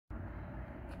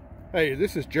Hey,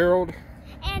 this is Gerald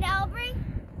and Aubrey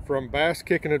from Bass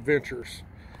Kicking Adventures.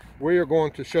 We are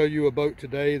going to show you a boat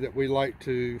today that we like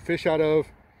to fish out of.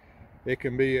 It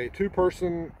can be a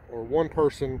two-person or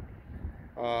one-person.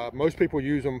 Most people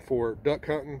use them for duck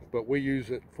hunting, but we use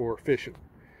it for fishing.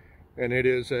 And it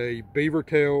is a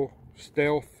BEAVERTAIL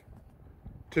STEALTH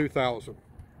 2000.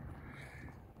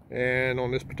 And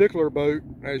on this particular boat,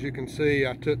 as you can see,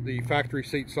 I took the factory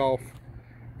seats off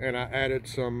and I added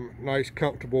some nice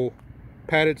comfortable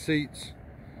padded seats.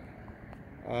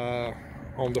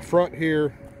 On the front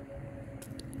here,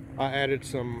 I added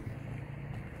some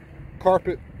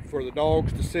carpet for the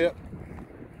dogs to sit.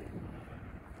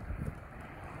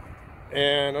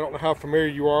 And I don't know how familiar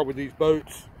you are with these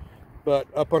boats, but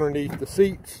up underneath the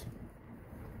seats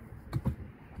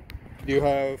you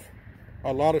have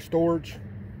a lot of storage.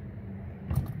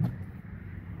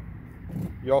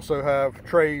 You also have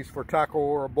trays for tackle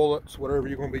or bullets, whatever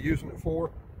you're going to be using it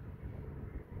for.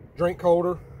 Drink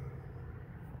holder.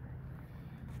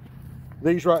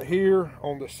 These right here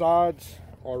on the sides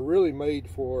are really made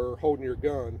for holding your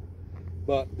gun,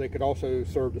 but they could also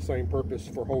serve the same purpose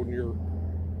for holding your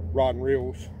rod and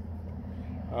reels.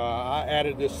 I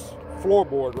added this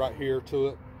floorboard right here to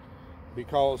it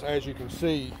because, as you can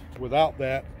see, without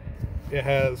that, it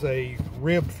has a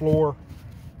ribbed floor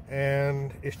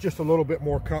and it's just a little bit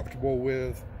more comfortable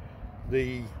with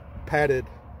the padded,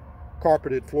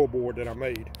 carpeted floorboard that I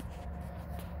made.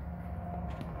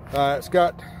 It's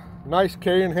got nice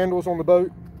carrying handles on the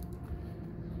boat,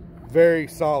 very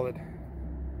solid.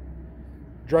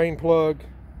 Drain plug.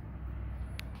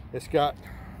 It's got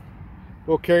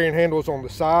little carrying handles on the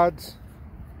sides.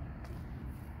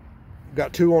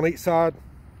 Got two on each side.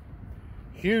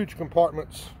 Huge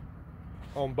compartments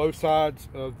on both sides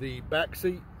of the back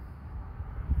seat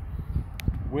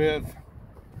with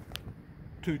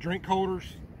two drink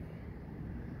holders,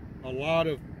 a lot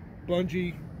of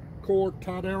bungee cord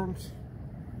tie downs.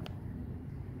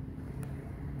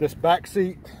 This back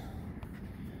seat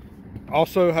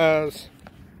also has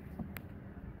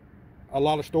a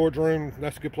lot of storage room.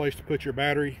 That's a good place to put your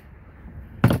battery.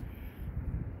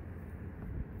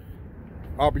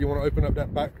 Aubrey, you want to open up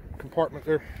that back compartment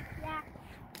there? Yeah.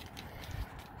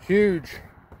 Huge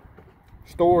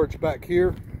storage back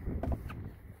here.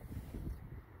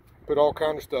 Put all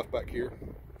kinds of stuff back here.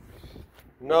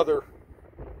 Another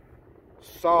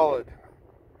solid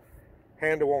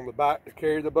handle on the back to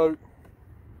carry the boat.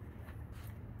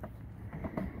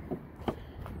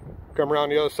 Come around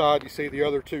the other side, you see the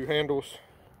other two handles.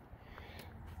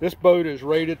 This boat is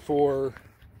rated for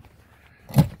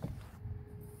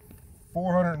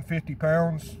 450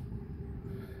 pounds,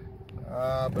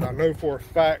 but I know for a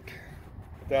fact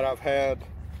that I've had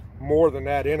more than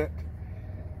that in it.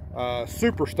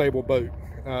 Super stable boat.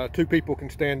 Two people can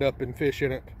stand up and fish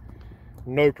in it,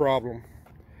 no problem.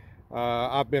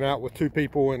 I've been out with two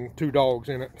people and two dogs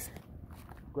in it.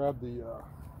 Grab the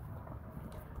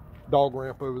dog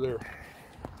ramp over there.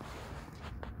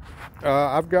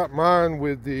 I've got mine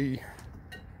with the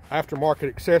aftermarket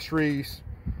accessories,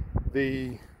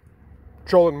 the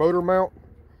trolling motor mount,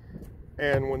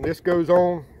 and when this goes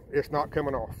on, it's not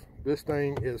coming off. This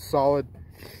thing is solid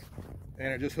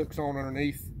and it just hooks on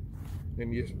underneath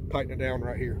and you just tighten it down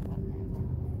right here.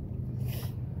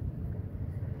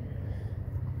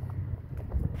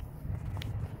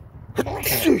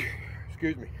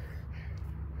 Excuse me.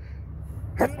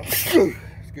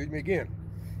 Excuse me again.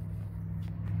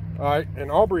 All right,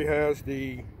 and Aubrey has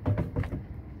the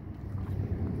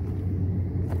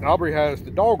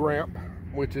dog ramp,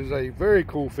 which is a very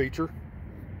cool feature.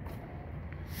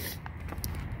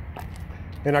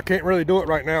 And I can't really do it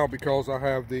right now because I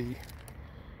have the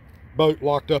boat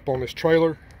locked up on this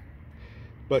trailer.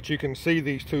 But you can see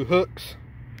these two hooks.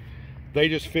 They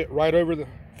just fit right over the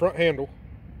front handle.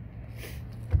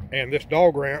 And this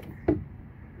dog ramp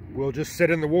will just sit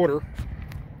in the water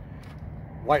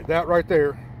like that right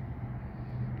there.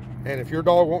 And if your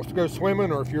dog wants to go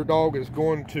swimming, or if your dog is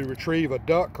going to retrieve a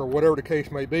duck or whatever the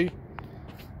case may be,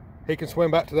 he can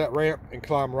swim back to that ramp and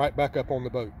climb right back up on the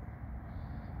boat.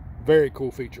 Very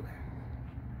cool feature.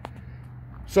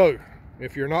 So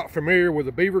if you're not familiar with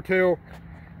the BEAVERTAIL,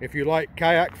 if you like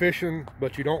kayak fishing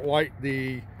but you don't like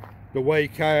the way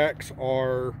kayaks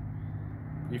are,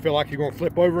 you feel like you're going to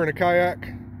flip over in a kayak,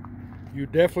 you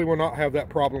definitely will not have that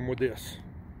problem with this.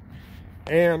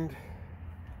 And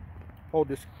hold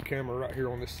this camera right here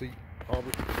on this seat,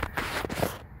 Aubrey.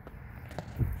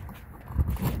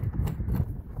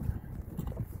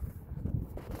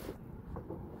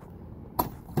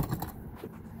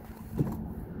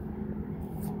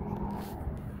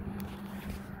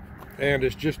 And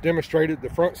it's just demonstrated the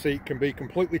front seat can be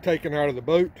completely taken out of the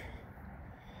boat.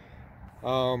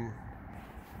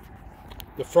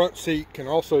 The front seat can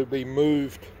also be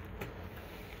moved.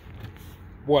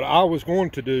 What I was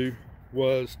going to do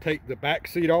was take the back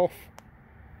seat off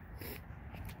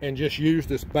and just use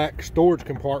this back storage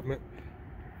compartment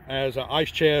as an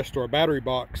ice chest or a battery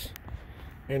box,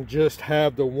 and just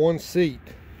have the one seat.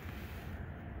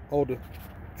 Hold the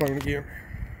phone again.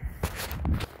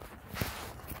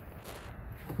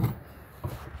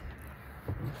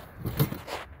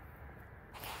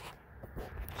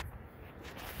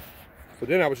 So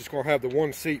then I was just going to have the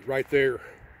one seat right there,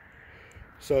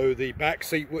 so the back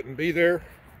seat wouldn't be there,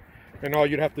 and all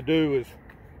you'd have to do is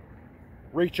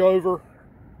reach over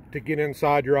to get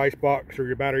inside your ice box or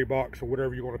your battery box or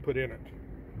whatever you want to put in it.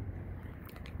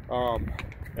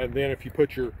 And then if you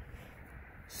put your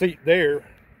seat there,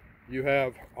 you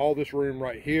have all this room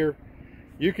right here.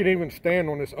 You can even stand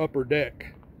on this upper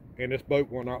deck and this boat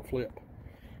will not flip.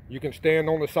 You can stand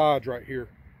on the sides right here.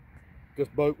 This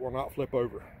boat will not flip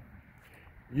over.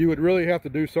 You would really have to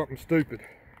do something stupid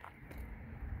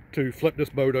to flip this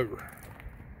boat over.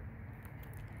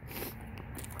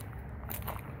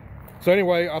 So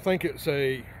anyway, I think it's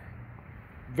a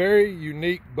very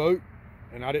unique boat,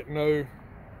 and I didn't know,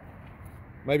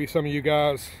 maybe some of you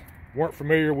guys weren't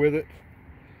familiar with it.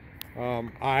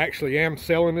 I actually am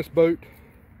selling this boat.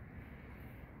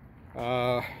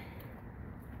 They're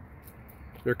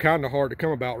kind of hard to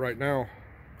come about right now,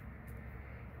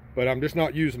 but I'm just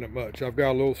not using it much. I've got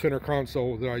a little center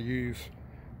console that I use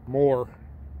more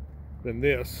than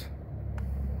this.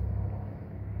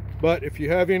 But if you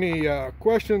have any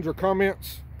questions or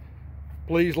comments,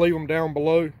 please leave them down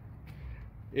below.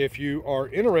 If you are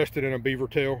interested in a beaver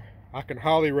tail, I can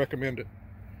highly recommend it.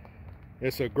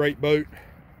 It's a great boat,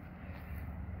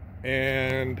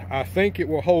 and I think it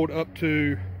will hold up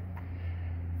to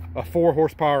a 4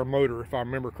 horsepower motor, if I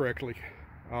remember correctly.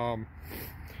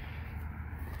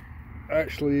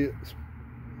 Actually, it's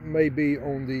maybe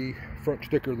on the front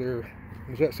sticker there.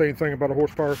 Does that say anything about a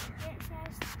horsepower? It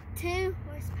says 2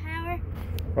 horsepower.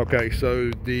 Okay,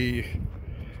 so the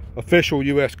official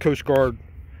U.S. Coast Guard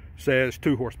says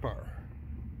 2 horsepower.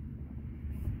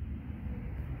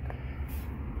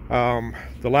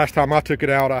 The last time I took it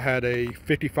out, I had a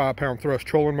 55-pound thrust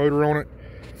trolling motor on it,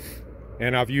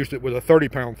 and I've used it with a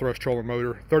 30-pound thrust trolling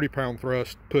motor. 30-pound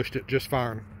thrust pushed it just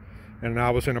fine, and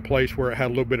I was in a place where it had a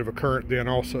little bit of a current then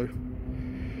also.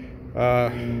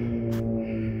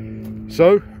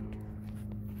 So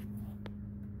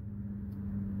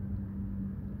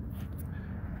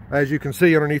as you can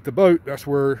see underneath the boat, that's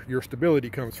where your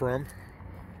stability comes from.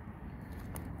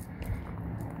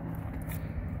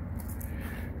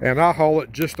 And I haul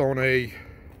it just on a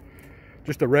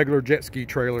regular jet ski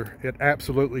trailer. It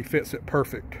absolutely fits it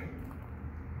perfect.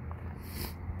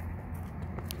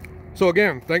 So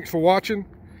again, thanks for watching.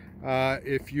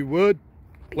 If you would,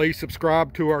 please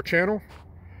subscribe to our channel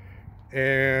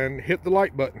and hit the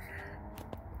like button.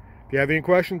 If you have any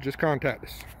questions, just contact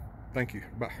us. Thank you.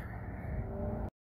 Bye.